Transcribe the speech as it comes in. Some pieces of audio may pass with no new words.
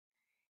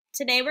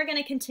Today we're going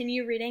to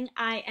continue reading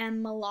I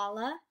Am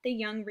Malala, the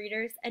Young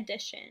Readers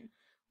Edition.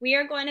 We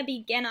are going to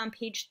begin on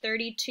page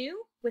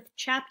 32 with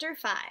Chapter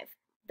 5,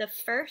 The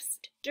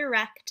First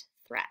Direct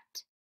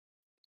Threat.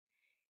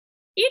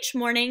 Each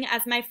morning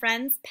as my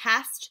friends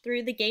passed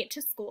through the gate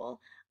to school,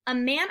 a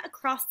man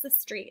across the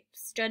street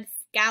stood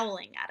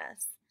scowling at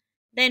us.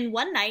 Then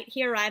one night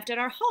he arrived at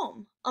our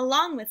home,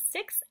 along with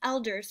 6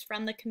 elders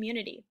from the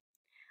community.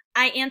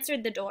 I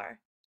answered the door.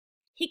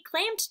 He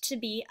claimed to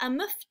be a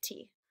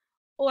mufti,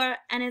 or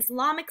an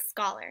Islamic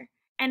scholar,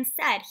 and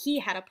said he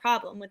had a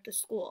problem with the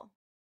school.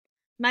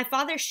 My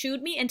father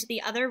shooed me into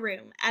the other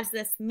room as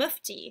this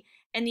mufti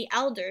and the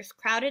elders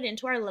crowded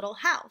into our little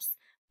house,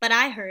 but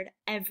I heard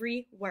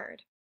every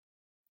word.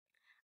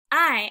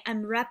 I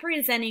am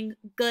representing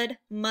good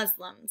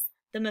Muslims,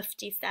 the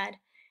mufti said,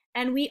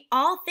 and we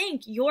all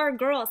think your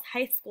girls'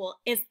 high school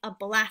is a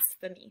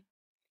blasphemy.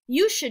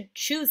 You should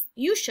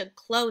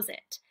close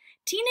it.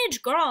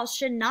 Teenage girls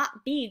should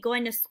not be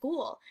going to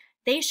school.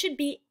 They should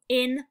be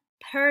in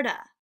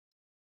purdah.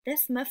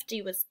 This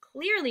mufti was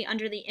clearly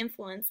under the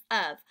influence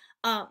of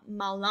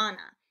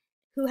Maulana,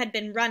 who had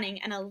been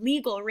running an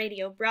illegal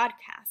radio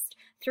broadcast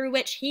through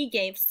which he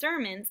gave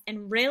sermons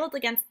and railed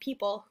against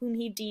people whom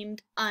he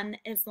deemed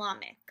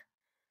un-Islamic.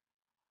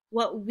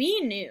 What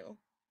we knew,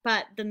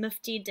 but the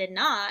mufti did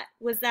not,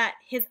 was that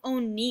his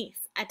own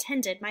niece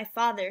attended my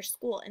father's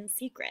school in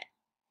secret.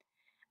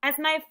 As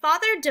my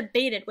father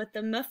debated with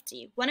the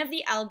mufti, one of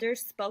the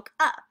elders spoke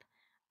up.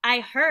 I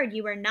heard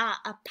you are not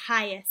a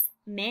pious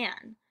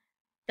man,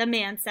 the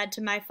man said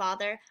to my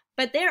father,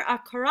 but there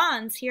are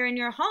Qurans here in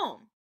your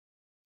home.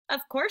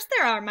 Of course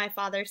there are, my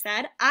father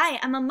said. I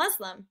am a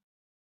Muslim.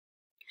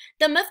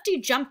 The mufti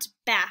jumped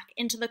back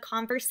into the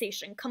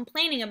conversation,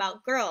 complaining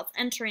about girls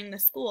entering the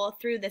school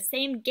through the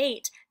same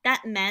gate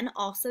that men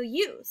also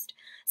used.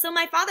 So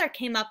my father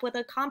came up with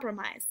a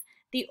compromise.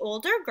 The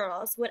older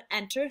girls would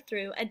enter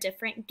through a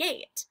different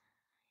gate.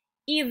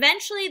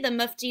 Eventually, the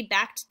mufti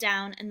backed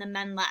down and the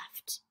men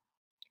left.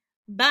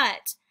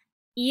 But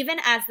even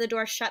as the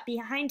door shut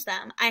behind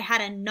them, I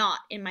had a knot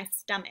in my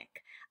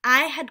stomach.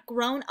 I had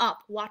grown up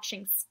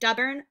watching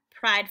stubborn,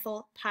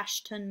 prideful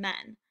Pashtun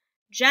men.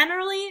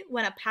 Generally,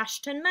 when a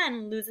Pashtun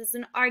man loses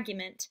an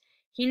argument,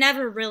 he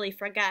never really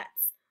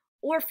forgets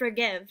or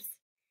forgives.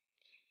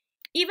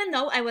 Even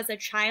though I was a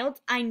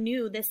child, I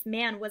knew this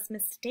man was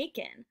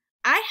mistaken.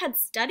 I had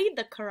studied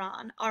the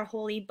Quran, our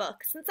holy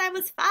book, since I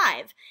was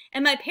 5,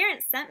 and my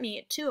parents sent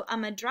me to a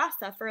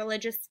madrasa for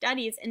religious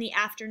studies in the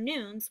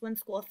afternoons when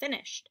school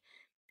finished.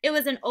 It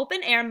was an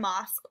open-air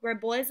mosque where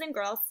boys and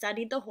girls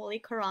studied the Holy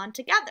Quran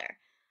together.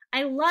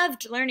 I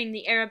loved learning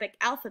the Arabic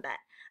alphabet.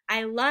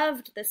 I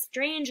loved the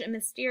strange and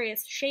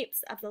mysterious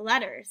shapes of the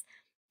letters,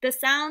 the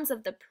sounds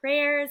of the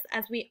prayers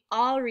as we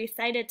all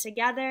recited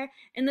together,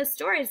 and the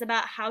stories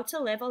about how to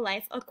live a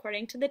life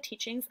according to the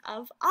teachings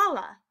of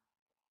Allah.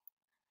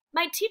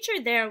 My teacher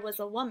there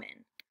was a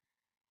woman.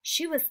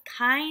 She was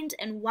kind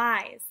and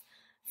wise.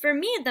 For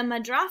me, the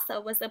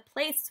madrasa was a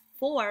place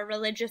for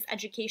religious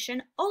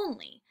education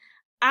only.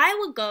 I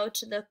would go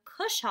to the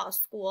Kushal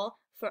school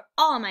for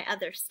all my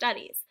other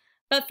studies.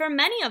 But for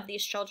many of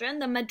these children,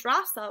 the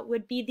madrasa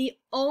would be the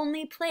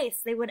only place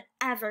they would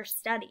ever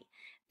study.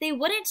 They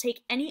wouldn't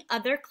take any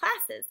other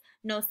classes,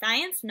 no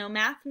science, no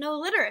math, no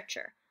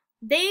literature.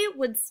 They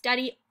would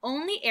study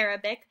only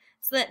Arabic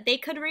so that they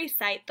could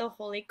recite the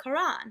Holy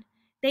Quran.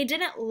 They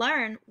didn't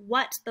learn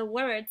what the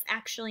words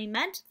actually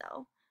meant,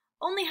 though,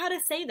 only how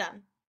to say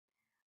them.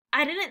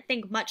 I didn't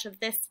think much of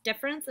this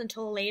difference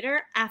until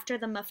later, after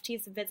the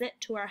mufti's visit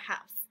to our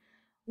house.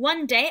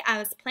 One day I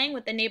was playing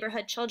with the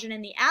neighborhood children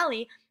in the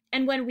alley,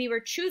 and when we were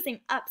choosing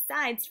up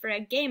sides for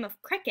a game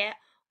of cricket,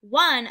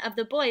 one of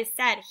the boys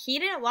said he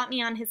didn't want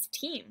me on his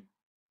team.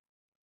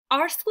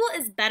 Our school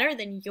is better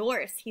than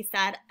yours, he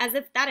said, as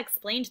if that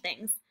explained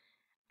things.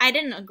 I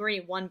didn't agree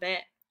one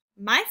bit.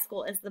 My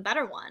school is the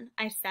better one,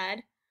 I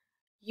said.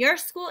 Your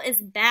school is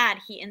bad,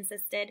 he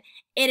insisted.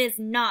 It is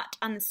not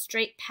on the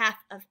straight path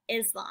of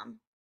Islam.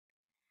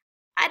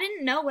 I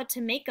didn't know what to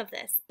make of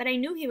this, but I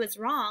knew he was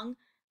wrong.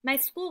 My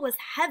school was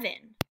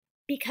heaven,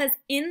 because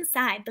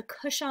inside the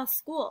Kushal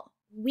school,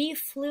 we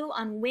flew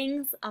on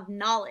wings of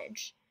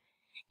knowledge.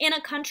 In a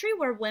country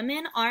where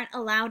women aren't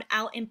allowed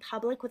out in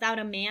public without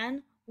a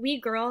man, we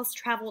girls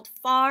traveled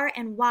far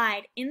and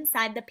wide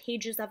inside the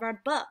pages of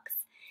our books.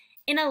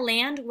 In a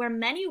land where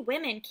many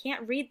women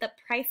can't read the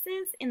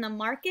prices in the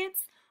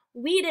markets,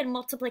 we did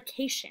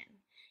multiplication.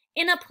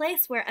 In a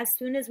place where as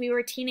soon as we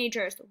were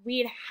teenagers,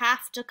 we'd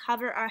have to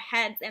cover our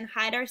heads and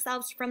hide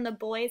ourselves from the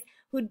boys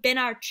who'd been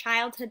our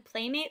childhood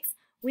playmates,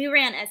 we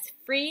ran as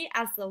free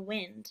as the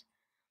wind.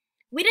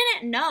 We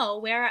didn't know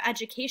where our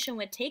education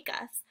would take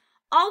us.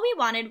 All we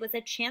wanted was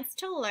a chance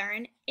to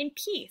learn in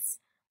peace,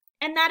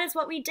 and that is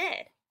what we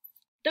did.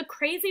 The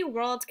crazy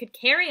world could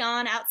carry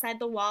on outside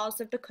the walls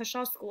of the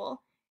Kushal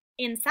school.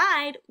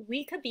 Inside,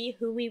 we could be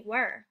who we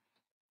were.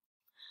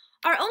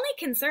 Our only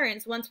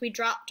concerns once we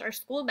dropped our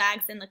school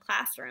bags in the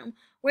classroom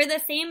were the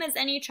same as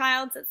any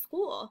child's at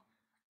school.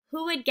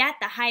 who would get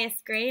the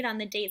highest grade on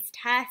the day's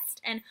test,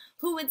 and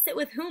who would sit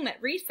with whom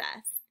at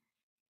recess.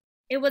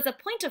 It was a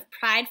point of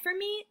pride for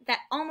me that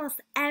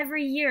almost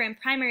every year in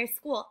primary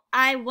school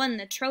I won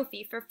the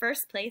trophy for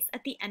first place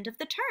at the end of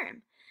the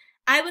term.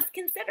 I was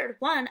considered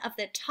one of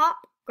the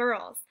top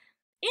girls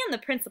and the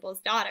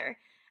principal's daughter,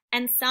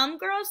 and some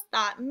girls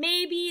thought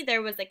maybe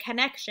there was a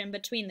connection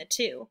between the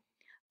two.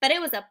 But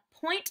it was a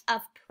point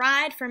of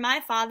pride for my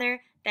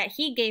father that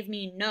he gave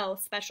me no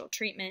special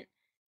treatment.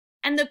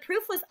 And the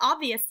proof was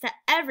obvious to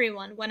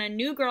everyone when a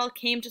new girl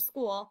came to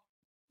school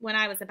when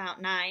I was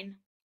about 9.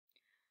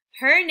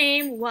 Her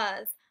name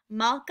was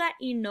Malka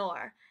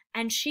Inor,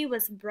 and she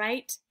was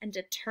bright and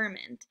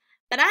determined.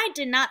 But I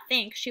did not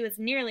think she was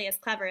nearly as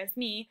clever as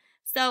me,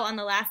 so on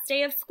the last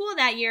day of school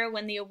that year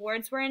when the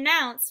awards were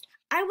announced,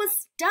 I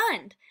was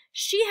stunned.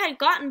 She had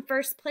gotten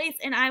first place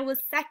and I was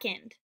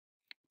second.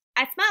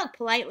 I smiled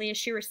politely as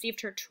she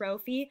received her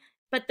trophy,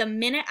 but the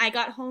minute I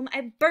got home,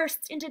 I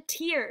burst into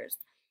tears.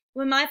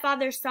 When my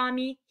father saw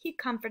me, he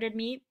comforted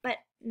me, but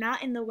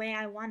not in the way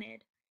I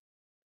wanted.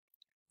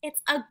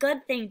 "It's a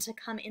good thing to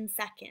come in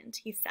second,"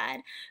 he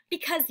said,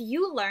 "because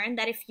you learn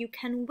that if you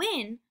can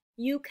win,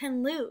 you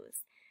can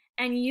lose.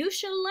 And you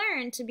should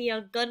learn to be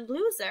a good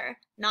loser,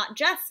 not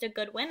just a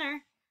good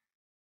winner."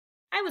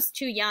 I was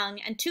too young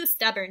and too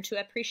stubborn to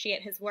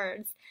appreciate his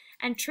words,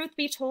 and truth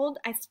be told,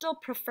 I still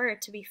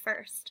preferred to be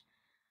first.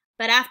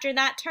 But after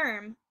that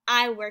term,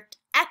 I worked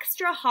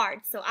extra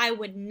hard so I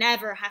would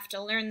never have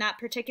to learn that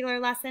particular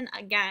lesson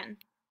again.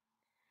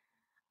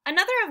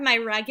 Another of my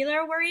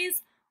regular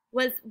worries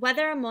was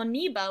whether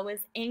Moniba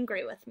was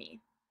angry with me.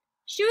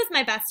 She was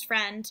my best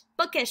friend,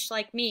 bookish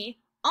like me,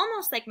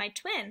 almost like my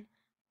twin.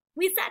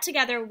 We sat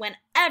together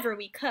whenever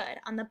we could,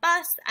 on the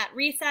bus, at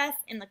recess,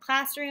 in the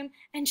classroom,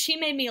 and she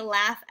made me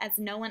laugh as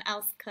no one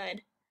else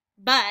could.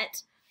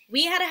 But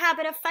we had a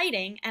habit of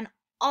fighting, and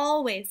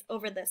always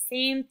over the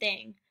same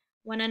thing,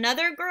 when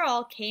another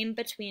girl came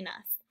between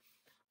us.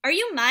 "Are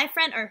you my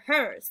friend or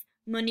hers?"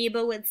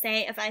 Moniba would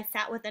say if I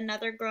sat with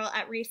another girl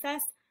at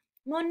recess.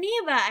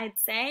 "Moniba," I'd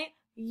say,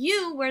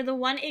 "you were the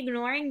one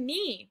ignoring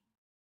me."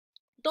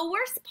 The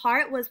worst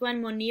part was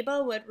when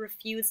Moniba would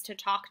refuse to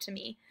talk to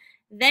me.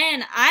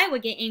 Then I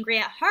would get angry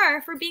at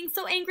her for being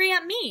so angry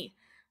at me.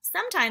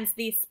 Sometimes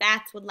these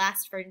spats would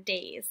last for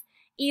days.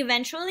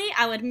 Eventually,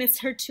 I would miss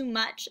her too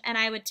much, and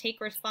I would take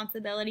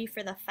responsibility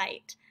for the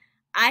fight.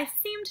 I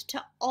seemed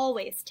to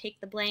always take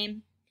the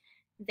blame.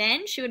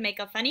 Then she would make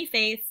a funny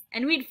face,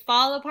 and we'd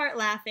fall apart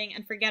laughing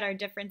and forget our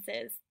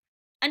differences.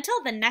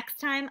 Until the next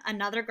time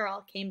another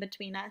girl came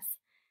between us.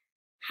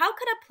 How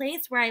could a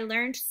place where I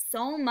learned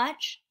so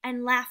much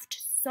and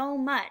laughed so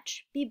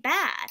much be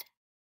bad?